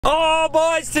Oh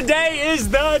boys, today is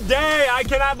the day. I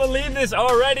cannot believe this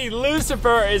already.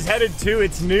 Lucifer is headed to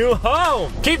its new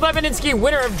home. Keith Levinsky,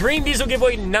 winner of Dream Diesel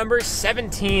giveaway number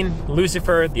 17.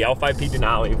 Lucifer, the L5P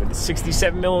Denali with a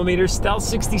 67mm Stealth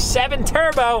 67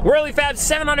 turbo. Whirly Fab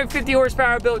 750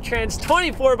 horsepower built trans,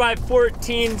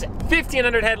 24x14s,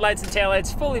 1500 headlights and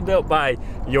taillights, fully built by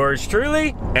yours truly,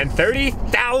 and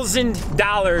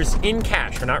 $30,000 in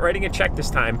cash. We're not writing a check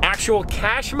this time. Actual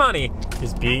cash money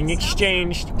is being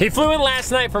exchanged. He flew in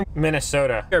last night from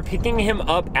Minnesota. They're picking him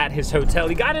up at his hotel.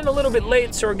 He got in a little bit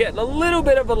late, so we're getting a little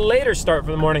bit of a later start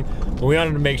for the morning, but we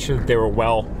wanted to make sure that they were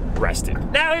well rested.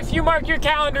 Now, if you mark your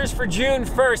calendars for June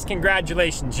 1st,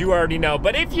 congratulations, you already know.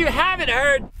 But if you haven't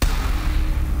heard,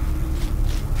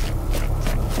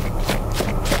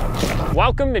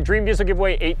 welcome to Dream Diesel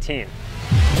Giveaway 18.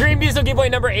 Dream Diesel Giveaway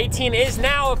number 18 is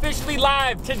now officially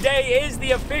live. Today is the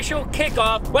official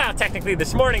kickoff. Well, technically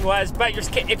this morning was, but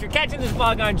if you're catching this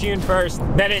vlog on June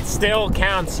 1st, then it still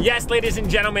counts. Yes, ladies and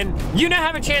gentlemen, you now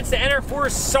have a chance to enter for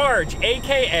Sarge,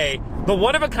 AKA the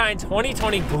one-of-a-kind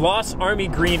 2020 Gloss Army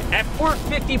Green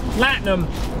F450 Platinum,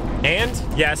 and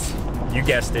yes, you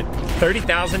guessed it,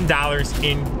 $30,000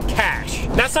 in cash.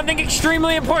 Now, something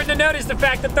extremely important to note is the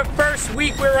fact that the first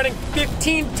week we're running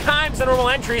 15 times the normal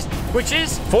entries, which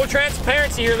is, full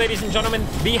transparency here, ladies and gentlemen,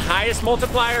 the highest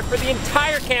multiplier for the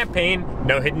entire campaign.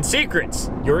 No hidden secrets.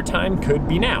 Your time could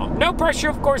be now. No pressure,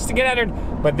 of course, to get entered,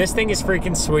 but this thing is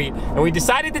freaking sweet. And we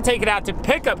decided to take it out to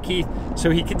pick up Keith so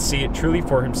he could see it truly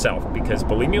for himself. Because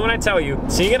believe me when I tell you,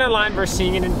 seeing it online versus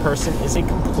seeing it in person is a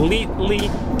completely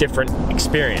different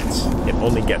experience. It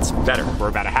only gets better. We're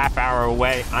about a half hour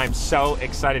away. I'm so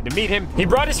excited to meet him. He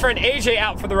brought his friend AJ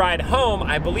out for the ride home.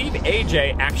 I believe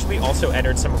AJ actually also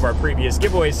entered some of our previous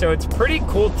giveaways, so it's pretty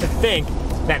cool to think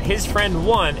that his friend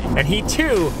won, and he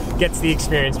too gets the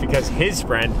experience because his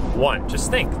friend won. Just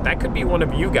think, that could be one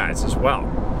of you guys as well.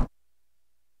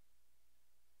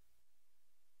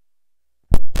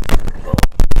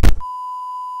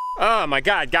 Oh my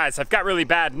God, guys, I've got really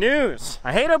bad news.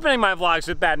 I hate opening my vlogs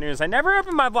with bad news. I never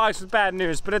open my vlogs with bad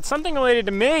news, but it's something related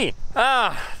to me.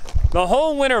 The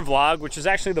whole winter vlog, which is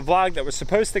actually the vlog that was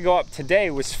supposed to go up today,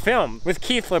 was filmed with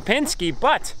Keith Lipinski,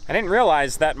 but I didn't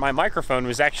realize that my microphone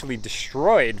was actually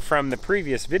destroyed from the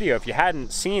previous video. If you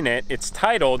hadn't seen it, it's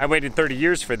titled, I waited 30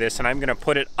 years for this, and I'm gonna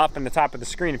put it up in the top of the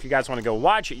screen. If you guys wanna go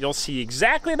watch it, you'll see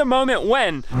exactly the moment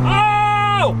when,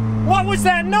 oh, what was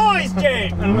that noise,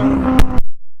 Jake?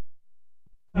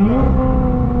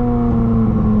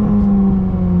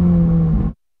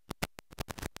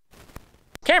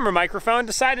 Camera microphone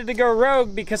decided to go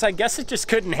rogue because I guess it just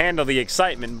couldn't handle the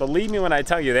excitement. Believe me when I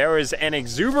tell you, there was an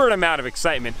exuberant amount of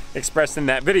excitement expressed in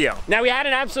that video. Now, we had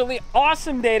an absolutely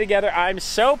awesome day together. I'm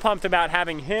so pumped about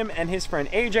having him and his friend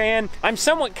AJ in. I'm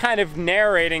somewhat kind of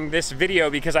narrating this video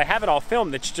because I have it all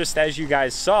filmed. It's just as you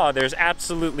guys saw, there's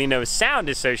absolutely no sound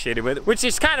associated with it, which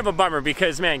is kind of a bummer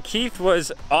because, man, Keith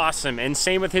was awesome. And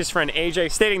same with his friend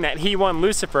AJ, stating that he won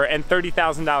Lucifer and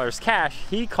 $30,000 cash.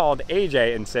 He called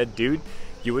AJ and said, dude,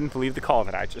 you wouldn't believe the call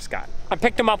that I just got. I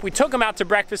picked him up, we took him out to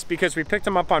breakfast because we picked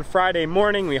him up on Friday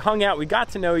morning. We hung out, we got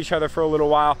to know each other for a little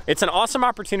while. It's an awesome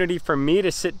opportunity for me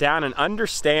to sit down and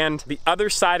understand the other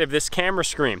side of this camera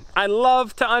screen. I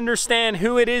love to understand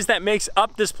who it is that makes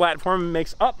up this platform and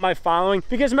makes up my following,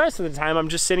 because most of the time I'm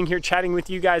just sitting here chatting with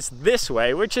you guys this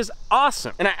way, which is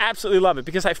awesome. And I absolutely love it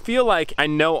because I feel like I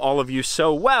know all of you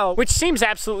so well, which seems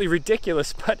absolutely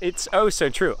ridiculous, but it's oh so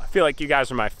true. I feel like you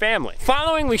guys are my family.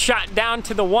 Following, we shot down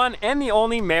to the one and the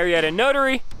only Marietta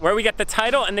Notary, where we get the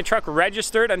title and the truck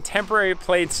registered on temporary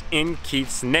plates in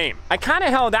Keith's name. I kind of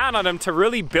held out on him to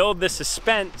really build the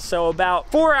suspense, so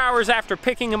about 4 hours after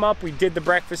picking him up, we did the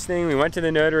breakfast thing, we went to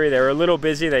the notary, they were a little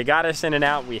busy, they got us in and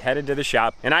out, we headed to the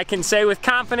shop, and I can say with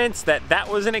confidence that that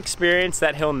was an experience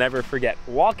that he'll never forget.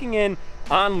 Walking in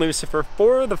on Lucifer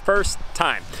for the first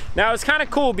time. Now, it's kind of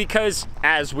cool because,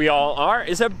 as we all are,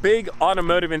 is a big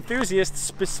automotive enthusiast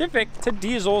specific to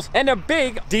diesels and a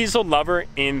big diesel lover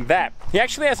in that. He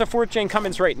actually has a 4th gen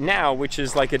Cummins right now, which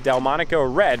is like a Delmonico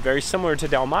red, very similar to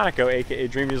Delmonico, aka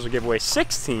Dream Diesel Giveaway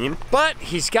 16, but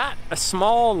he's got a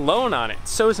small loan on it.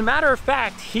 So as a matter of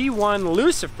fact, he won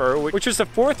Lucifer, which was the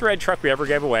 4th red truck we ever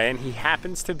gave away, and he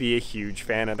happens to be a huge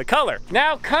fan of the color.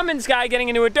 Now, Cummins guy getting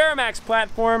into a DURTYMAX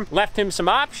platform left him some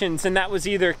options, and that was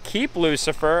either keep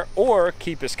Lucifer or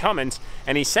keep his Cummins.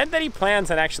 And he said that he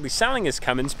plans on actually selling his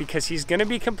Cummins because he's gonna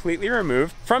be completely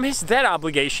removed from his debt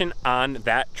obligation on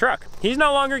that truck. He's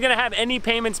no longer gonna have any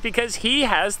payments because he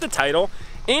has the title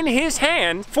in his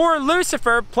hand for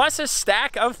Lucifer, plus a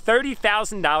stack of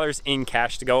 $30,000 in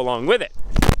cash to go along with it.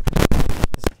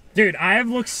 Dude, I have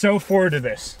looked so forward to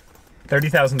this.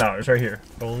 $30,000 right here.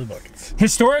 Holy buckets.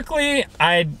 Historically,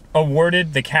 I'd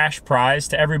awarded the cash prize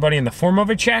to everybody in the form of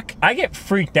a check. I get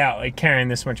freaked out like carrying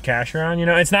this much cash around, you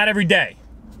know? It's not every day,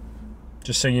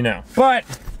 just so you know. But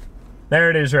there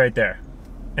it is right there,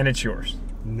 and it's yours.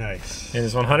 Nice. It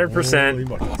is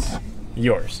 100%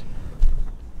 yours.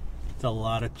 It's a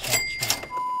lot of cha-cha.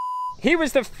 He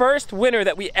was the first winner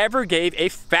that we ever gave a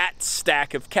fat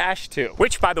stack of cash to,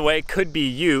 which, by the way, could be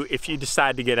you if you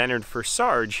decide to get entered for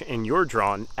Sarge and you're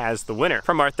drawn as the winner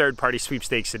from our third-party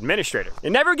sweepstakes administrator. It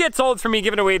never gets old for me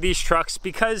giving away these trucks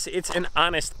because it's an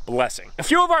honest blessing. A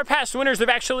few of our past winners have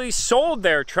actually sold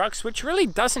their trucks, which really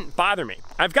doesn't bother me.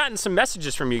 I've gotten some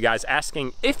messages from you guys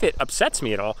asking if it upsets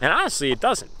me at all, and honestly, it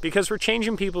doesn't, because we're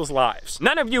changing people's lives.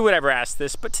 None of you would ever ask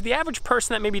this, but to the average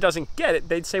person that maybe doesn't get it,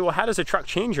 they'd say, well, how does a truck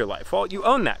change your life? Well, you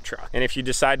own that truck. And if you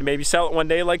decide to maybe sell it one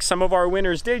day like some of our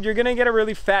winners did, you're gonna get a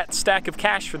really fat stack of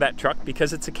cash for that truck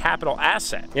because it's a capital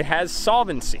asset. It has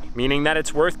solvency, meaning that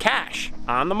it's worth cash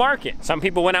on the market. Some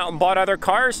people went out and bought other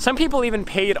cars. Some people even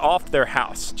paid off their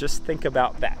house. Just think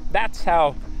about that. That's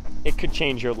how it could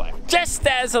change your life. Just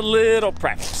as a little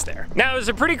preface there. Now, it was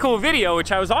a pretty cool video,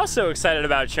 which I was also excited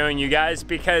about showing you guys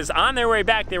because on their way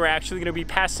back, they were actually gonna be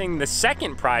passing the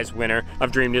second prize winner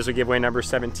of Dream Diesel giveaway number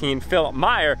 17, Philip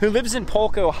Meyer, who lives in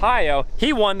Polk, Ohio.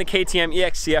 He won the KTM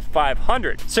EXCF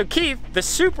 500. So Keith, the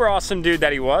super awesome dude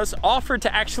that he was, offered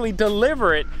to actually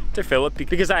deliver it to Philip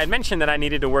because I had mentioned that I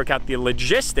needed to work out the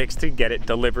logistics to get it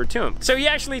delivered to him. So he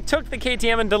actually took the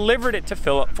KTM and delivered it to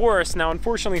Philip for us. Now,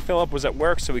 unfortunately, Philip was at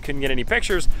work, so we couldn't get any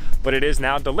pictures, but it is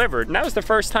now delivered. And that was the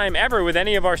first time ever with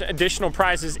any of our additional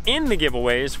prizes in the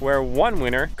giveaways where one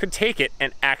winner could take it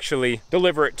and actually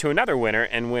deliver it to another winner,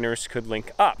 and winners could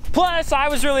link up. Plus, I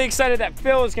was really excited that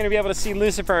Phil was gonna be able to see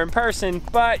Lucifer in person,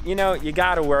 but you know, you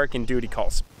gotta work and duty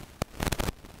calls.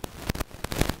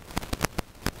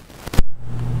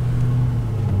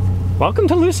 Welcome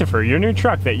to Lucifer, your new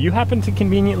truck that you happen to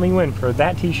conveniently win for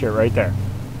that t-shirt right there.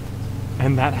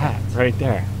 And that hat right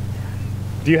there.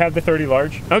 Do you have the 30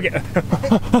 large? Okay. All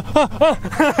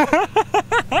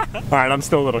right, I'm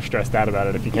still a little stressed out about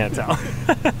it if you can't tell.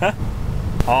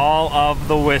 All of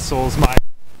the whistles, my...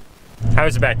 How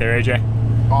is it back there, AJ?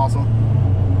 Awesome.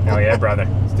 Oh yeah, brother.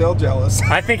 Still jealous.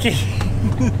 I think he...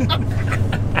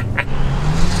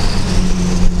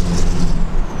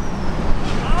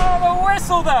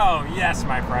 Whistle though, yes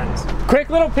my friends. Quick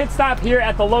little pit stop here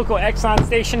at the local Exxon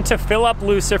station to fill up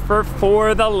Lucifer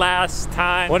for the last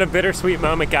time. What a bittersweet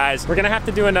moment, guys. We're gonna have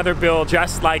to do another build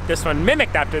just like this one,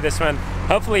 mimicked after this one,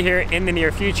 hopefully here in the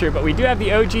near future, but we do have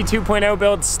the OG 2.0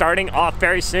 build starting off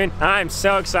very soon. I'm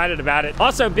so excited about it.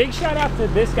 Also, big shout out to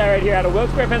this guy right here out of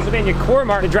Wilkes-Barre, Pennsylvania,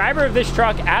 Cormark, the driver of this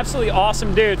truck, absolutely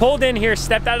awesome dude. Pulled in here,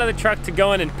 stepped out of the truck to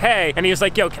go in and pay, and he was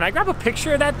like, yo, can I grab a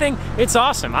picture of that thing? It's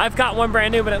awesome. I've got one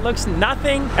brand new, but it looks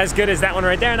nothing as good as that one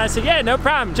right there. And I said, yeah, no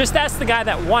problem. Just ask the guy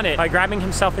that won it by grabbing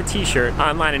himself a t-shirt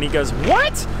online. And he goes,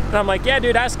 what? And I'm like, yeah,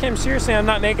 dude, ask him. Seriously, I'm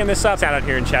not making this up. Sat out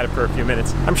here and chatted for a few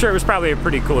minutes. I'm sure it was probably a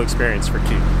pretty cool experience for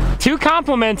Keith. 2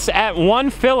 compliments at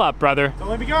 1 fill up, brother. It's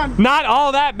only begun. Not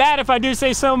all that bad if I do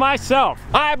say so myself.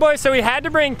 All right, boys, so we had to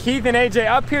bring Keith and AJ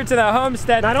up here to the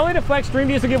homestead, not only to flex Dream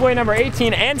Diesel giveaway number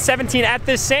 18 and 17 at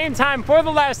the same time for the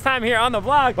last time here on the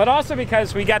vlog, but also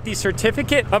because we got the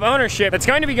certificate of ownership that's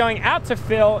going to be going out to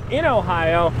Phil in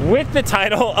Ohio with the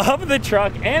title of the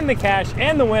truck and the cash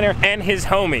and the winner and his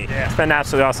homie. Yeah. It's been an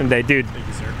absolutely awesome day, dude. Thank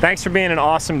you, sir. Thanks for being an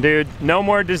awesome dude. No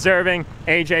more deserving.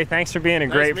 AJ, thanks for being a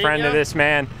great friend to this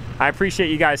man. I appreciate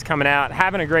you guys coming out,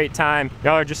 having a great time.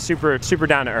 Y'all are just super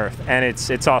down to earth, and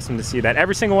it's awesome to see that.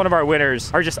 Every single one of our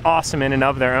winners are just awesome in and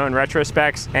of their own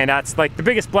retrospects, and that's like the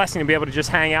biggest blessing to be able to just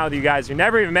hang out with you guys who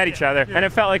never even met each other, and it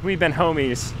felt like we've been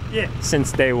homies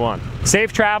since day one.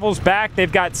 Safe travels back.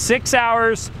 They've got 6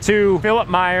 hours to Philip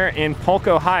Meyer in Polk,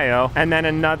 Ohio, and then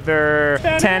another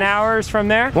 10 hours from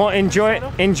there. Well, enjoy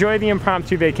the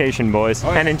impromptu vacation, boys,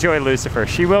 and enjoy Lucifer.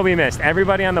 She will be missed.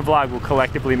 Everybody on the vlog will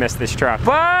collectively miss this truck,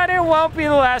 but it won't be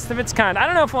the last of its kind. I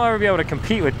don't know if we'll ever be able to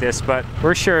compete with this, but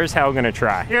we're sure as hell gonna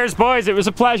try. Cheers, boys, it was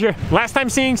a pleasure. Last time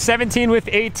seeing 17 with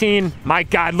 18. My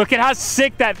God, look at how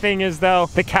sick that thing is though.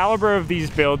 The caliber of these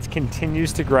builds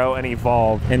continues to grow and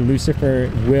evolve, and Lucifer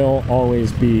will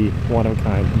always be one of a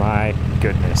kind. My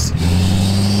goodness.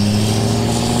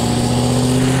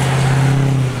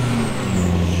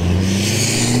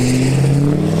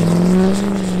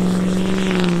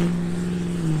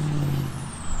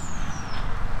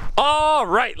 All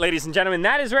right, ladies and gentlemen,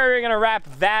 that is where we're gonna wrap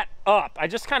that up. I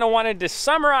just kind of wanted to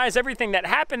summarize everything that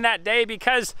happened that day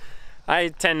because I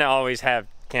tend to always have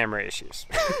camera issues.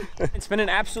 It's been an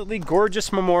absolutely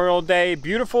gorgeous Memorial Day.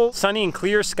 Beautiful, sunny and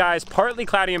clear skies. Partly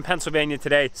cloudy in Pennsylvania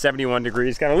today, 71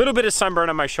 degrees. Got a little bit of sunburn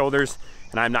on my shoulders,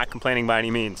 and I'm not complaining by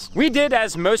any means. We did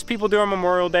as most people do on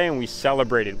Memorial Day, and we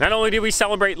celebrated. Not only did we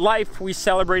celebrate life, we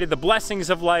celebrated the blessings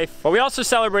of life, but we also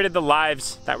celebrated the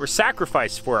lives that were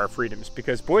sacrificed for our freedoms.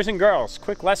 Because boys and girls,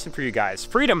 quick lesson for you guys,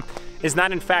 freedom is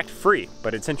not in fact free,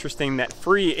 but it's interesting that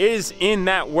free is in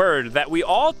that word that we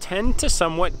all tend to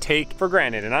somewhat take for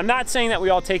granted. And I'm not saying that we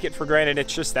all take it for granted,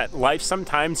 it's just that life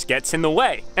sometimes gets in the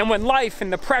way. And when life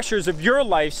and the pressures of your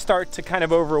life start to kind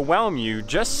of overwhelm you,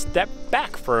 just step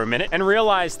back for a minute and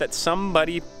realize that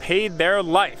somebody paid their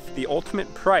life, the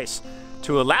ultimate price,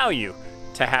 to allow you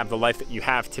to have the life that you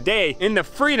have today in the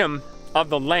freedom of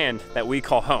the land that we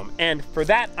call home. And for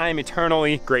that, I'm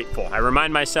eternally grateful. I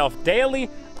remind myself daily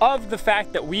of the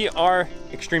fact that we are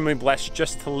extremely blessed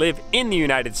just to live in the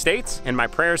United States, and my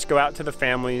prayers go out to the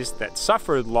families that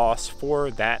suffered loss for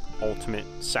that ultimate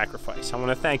sacrifice. I want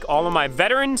to thank all of my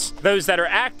veterans, those that are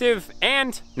active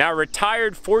and now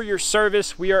retired, for your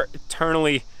service. We are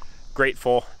eternally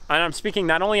grateful. And I'm speaking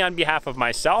not only on behalf of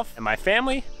myself and my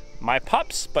family, my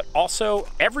pups, but also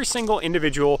every single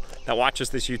individual that watches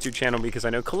this YouTube channel, because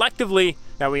I know collectively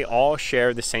that we all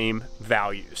share the same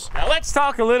values. Now let's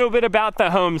talk a little bit about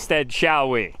the homestead, shall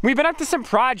we? We've been up to some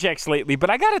projects lately, but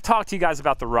I gotta talk to you guys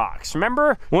about the rocks.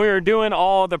 Remember when we were doing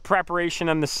all the preparation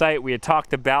on the site, we had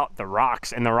talked about the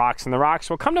rocks and the rocks and the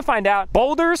rocks. Well, come to find out,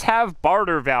 boulders have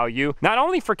barter value, not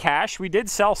only for cash. We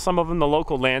did sell some of them to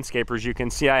local landscapers. You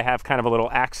can see I have kind of a little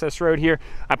access road here.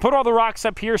 I put all the rocks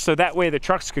up here so that way the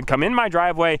trucks could come in my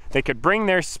driveway, they could bring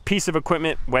their piece of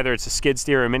equipment, whether it's a skid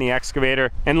steer or a mini excavator,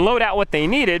 and load out what they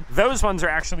needed. Those ones are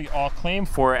actually all claimed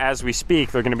for as we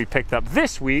speak. They're gonna be picked up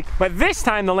this week. But this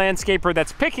time the landscaper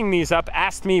that's picking these up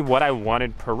asked me what I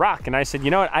wanted per rock. And I said, you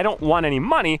know what, I don't want any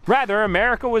money. Rather,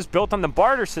 America was built on the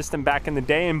barter system back in the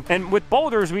day, and with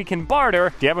boulders we can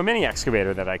barter. Do you have a mini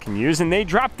excavator that I can use? And they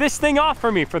dropped this thing off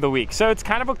for me for the week. So it's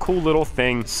kind of a cool little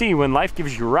thing. See, when life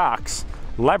gives you rocks,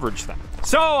 leverage them.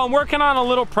 So I'm working on a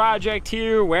little project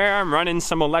here where I'm running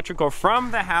some electrical from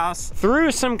the house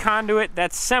through some conduit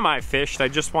that's semi-fished. I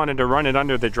just wanted to run it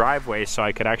under the driveway so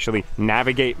I could actually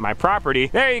navigate my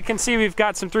property. There you can see we've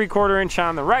got some 3/4 inch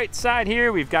on the right side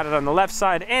here. We've got it on the left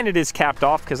side, and it is capped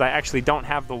off because I actually don't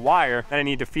have the wire that I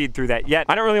need to feed through that yet.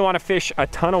 I don't really want to fish a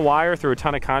ton of wire through a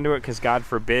ton of conduit because God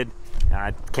forbid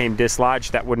came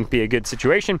dislodged. That wouldn't be a good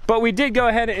situation. But we did go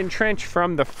ahead and trench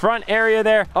from the front area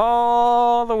there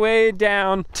all the way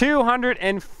down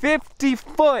 250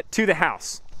 foot to the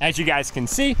house. As you guys can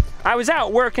see, I was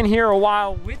out working here a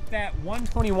while with that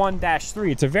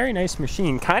 121-3. It's a very nice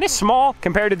machine, kind of small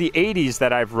compared to the 80s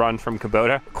that I've run from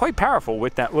Kubota. Quite powerful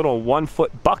with that little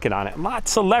 1-foot bucket on it.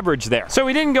 Lots of leverage there. So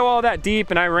we didn't go all that deep,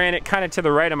 and I ran it kind of to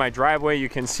the right of my driveway. You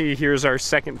can see here's our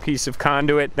second piece of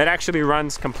conduit that actually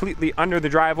runs completely under the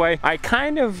driveway. I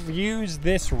kind of use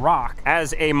this rock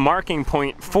as a marking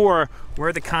point for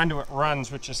where the conduit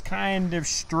runs, which is kind of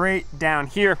straight down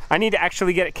here. I need to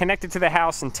actually get it connected to the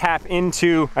house and tap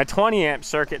into a 20 amp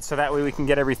circuit so that way we can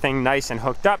get everything nice and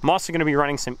hooked up. I'm also gonna be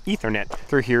running some Ethernet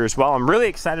through here as well. I'm really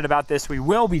excited about this. We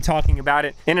will be talking about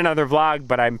it in another vlog,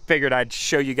 but I figured I'd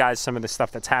show you guys some of the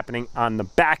stuff that's happening on the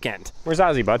back end. Where's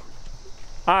Ozzy, bud?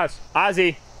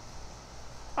 Ozzy.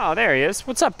 Oh, there he is.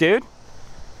 What's up, dude?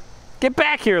 Get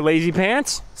back here, lazy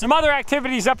pants. Some other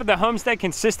activities up at the homestead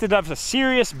consisted of a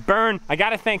serious burn. I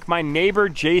gotta thank my neighbor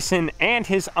Jason and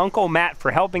his Uncle Matt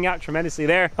for helping out tremendously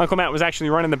there. Uncle Matt was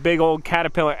actually running the big old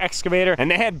Caterpillar excavator,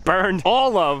 and they had burned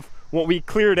all of what we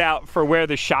cleared out for where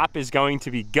the shop is going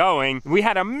to be going. We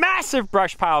had a massive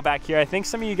brush pile back here. I think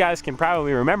some of you guys can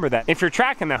probably remember that. If you're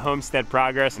tracking the homestead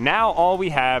progress, now all we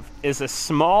have is a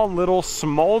small little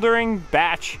smoldering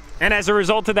batch. And as a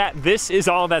result of that, this is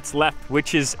all that's left,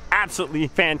 which is absolutely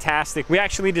fantastic. We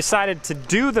actually decided to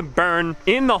do the burn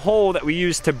in the hole that we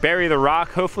used to bury the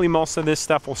rock. Hopefully most of this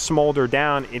stuff will smolder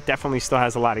down. It definitely still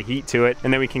has a lot of heat to it.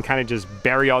 And then we can kind of just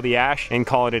bury all the ash and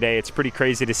call it a day. It's pretty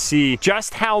crazy to see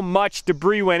just how much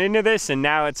debris went into this, and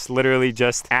now it's literally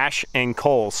just ash and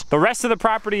coals. The rest of the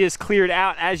property is cleared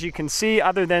out, as you can see,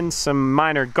 other than some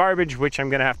minor garbage, which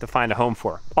I'm gonna have to find a home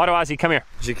for. Auto Ozzy, come here.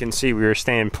 As you can see, we were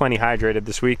staying plenty hydrated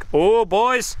this week. Oh,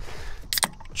 boys.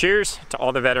 Cheers to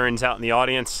all the veterans out in the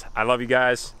audience. I love you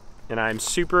guys, and I'm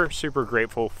super, super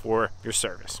grateful for your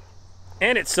service.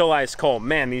 And it's still ice cold.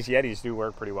 Man, these Yetis do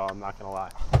work pretty well, I'm not gonna lie.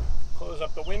 Close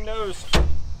up the windows.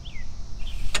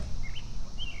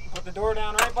 Put the door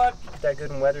down, right, bud? Is that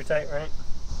good and weather tight, right?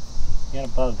 You got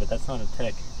a bug, but that's not a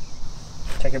tick.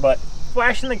 Check your butt.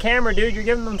 Flashing the camera, dude. You're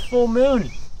giving them the full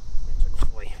moon.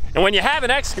 And when you have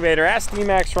an excavator, ask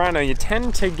DURTYMAX Rhino, you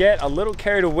tend to get a little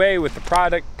carried away with the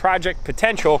project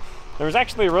potential. There was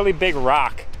actually a really big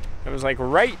rock. It was like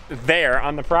right there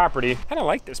on the property. Kind of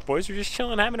like this, boys. We're just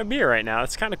chilling, having a beer right now.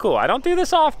 It's kind of cool. I don't do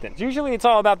this often. Usually it's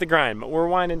all about the grind, but we're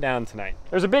winding down tonight.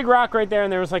 There's a big rock right there,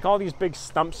 and there was like all these big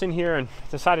stumps in here, and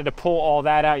decided to pull all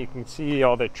that out. You can see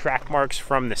all the track marks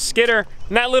from the skidder.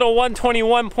 And that little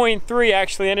 121.3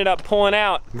 actually ended up pulling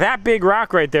out that big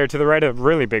rock right there to the right of a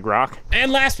really big rock.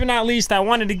 And last but not least, I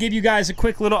wanted to give you guys a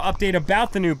quick little update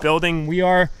about the new building. We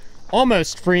are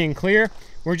almost free and clear.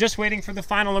 We're just waiting for the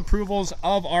final approvals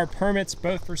of our permits,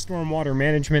 both for stormwater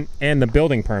management and the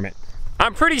building permit.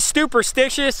 I'm pretty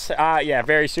superstitious. Yeah,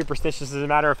 very superstitious as a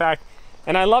matter of fact.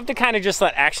 And I love to kind of just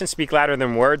let actions speak louder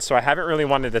than words, so I haven't really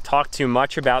wanted to talk too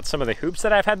much about some of the hoops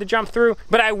that I've had to jump through,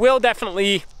 but I will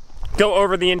definitely go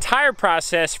over the entire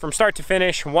process from start to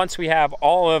finish once we have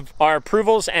all of our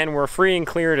approvals and we're free and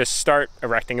clear to start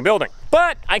erecting a building.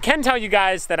 But I can tell you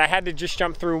guys that I had to just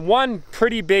jump through one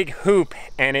pretty big hoop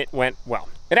and it went well.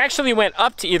 It actually went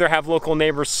up to either have local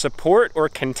neighbors support or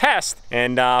contest,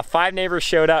 and 5 neighbors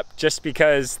showed up just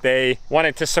because they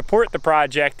wanted to support the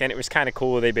project, and it was kind of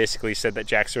cool. They basically said that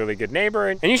Jack's a really good neighbor,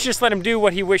 and you should just let him do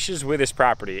what he wishes with his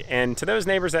property. And to those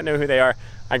neighbors that know who they are,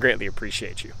 I greatly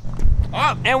appreciate you.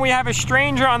 Oh, and we have a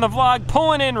stranger on the vlog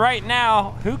pulling in right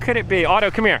now. Who could it be?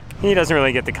 Otto, come here. He doesn't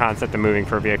really get the concept of moving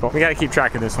for a vehicle. We gotta keep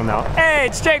track of this one though. Hey,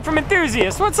 it's Jake from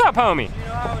Enthusiast. What's up, homie? You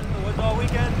know how I was in the woods all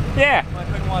weekend? Yeah. I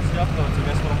couldn't watch the upload, so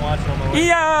guess what I'm watching on the way?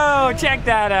 Yo, check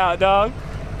that out, dog.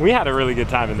 We had a really good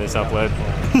time in this upload.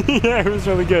 Yeah, it was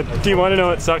really good. Do you want to know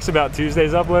what sucks about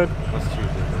Tuesday's upload? What's Tuesday's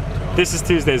upload? This is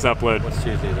Tuesday's upload. What's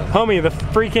Tuesday's upload? Homie, the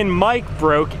freaking mic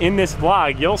broke in this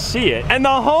vlog. You'll see it. And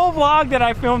the whole vlog that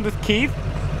I filmed with Keith,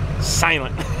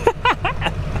 silent.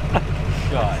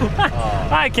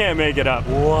 I can't make it up.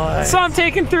 What? So I'm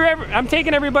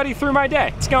taking everybody through my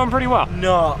day. It's going pretty well.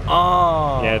 No.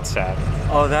 Oh. Yeah, it's sad.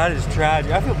 Oh, that is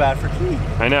tragic. I feel bad for Keith.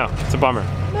 I know. It's a bummer.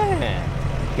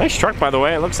 Man. Nice truck, by the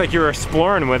way. It looks like you were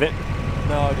exploring with it.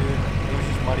 No, dude. It was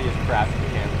just muddy as crap in the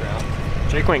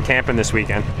campground. Jake went camping this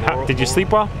weekend. Did you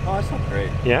sleep well? Oh, I slept great.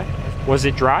 Yeah? Was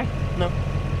it dry? No.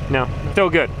 No. Still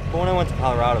good. But when I went to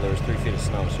Colorado, there was 3 feet of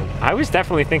snow, so. I was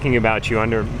definitely thinking about you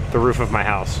under the roof of my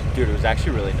house. Dude, it was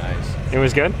actually really nice. It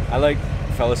was good? I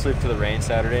fell asleep to the rain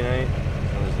Saturday night.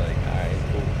 I was like, all right,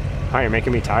 cool. Oh, you're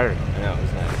making me tired. I know, it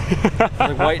was nice. It was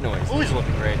like white noise. Always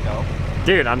looking great, though.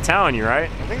 Dude, I'm telling you,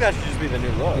 right? I think that should just be the new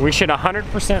look. We should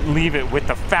 100% leave it with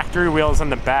the factory wheels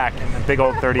on the back and the big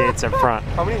old 38s up front.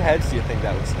 How many heads do you think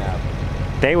that would snap?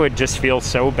 They would just feel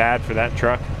so bad for that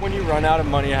truck. When you run out of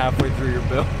money halfway through your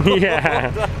bill.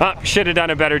 Yeah. Should have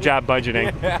done a better job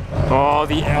budgeting. Yeah. Oh,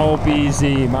 the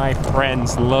LBZ, my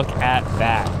friends, look at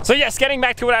that. So yes, getting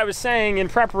back to what I was saying, in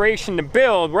preparation to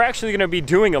build, we're actually gonna be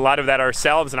doing a lot of that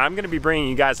ourselves, and I'm gonna be bringing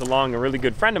you guys along. A really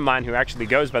good friend of mine who actually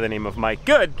goes by the name of Mike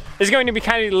Good is going to be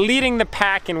kind of leading the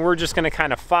pack, and we're just gonna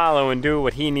kind of follow and do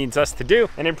what he needs us to do.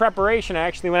 And in preparation, I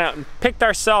actually went out and picked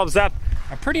ourselves up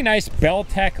a pretty nice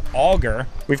Beltec auger.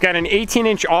 We've got an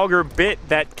 18-inch auger bit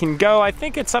that can go, I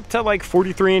think it's up to like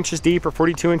 43 inches deep or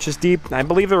 42 inches deep. I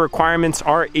believe the requirements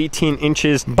are 18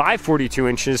 inches by 42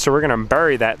 inches, so we're gonna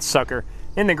bury that sucker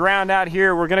in the ground out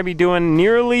here. We're gonna be doing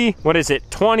nearly,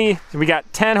 20? So we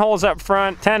got 10 holes up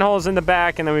front, 10 holes in the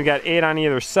back, and then we've got 8 on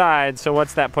either side. So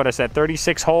what's that put us at?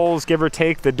 36 holes, give or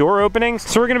take the door openings.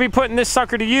 So we're gonna be putting this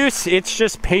sucker to use. It's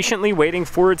just patiently waiting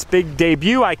for its big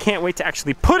debut. I can't wait to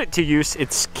actually put it to use.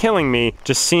 It's killing me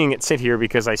just seeing it sit here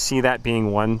because I see that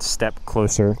being one step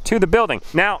closer to the building.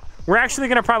 Now, we're actually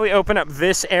gonna probably open up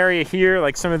this area here,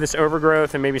 like some of this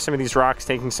overgrowth and maybe some of these rocks,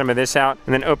 taking some of this out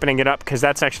and then opening it up, because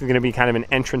that's actually gonna be kind of an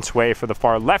entrance way for the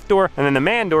far left door. And then the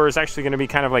man door is actually gonna be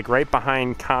kind of like right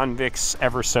behind Convict's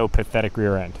ever so pathetic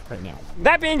rear end right now.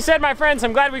 That being said, my friends,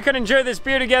 I'm glad we could enjoy this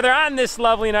beer together on this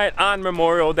lovely night on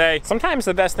Memorial Day. Sometimes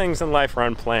the best things in life are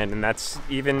unplanned, and that's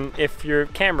even if your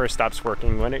camera stops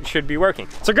working when it should be working.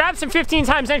 So grab some 15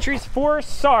 times entries for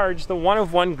Sarge, the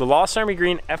 1/1 Gloss Army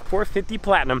Green F450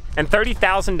 Platinum, and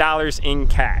 $30,000 in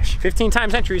cash. 15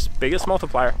 times entries, biggest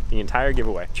multiplier, the entire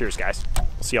giveaway. Cheers, guys. We'll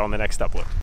see you all in the next upload.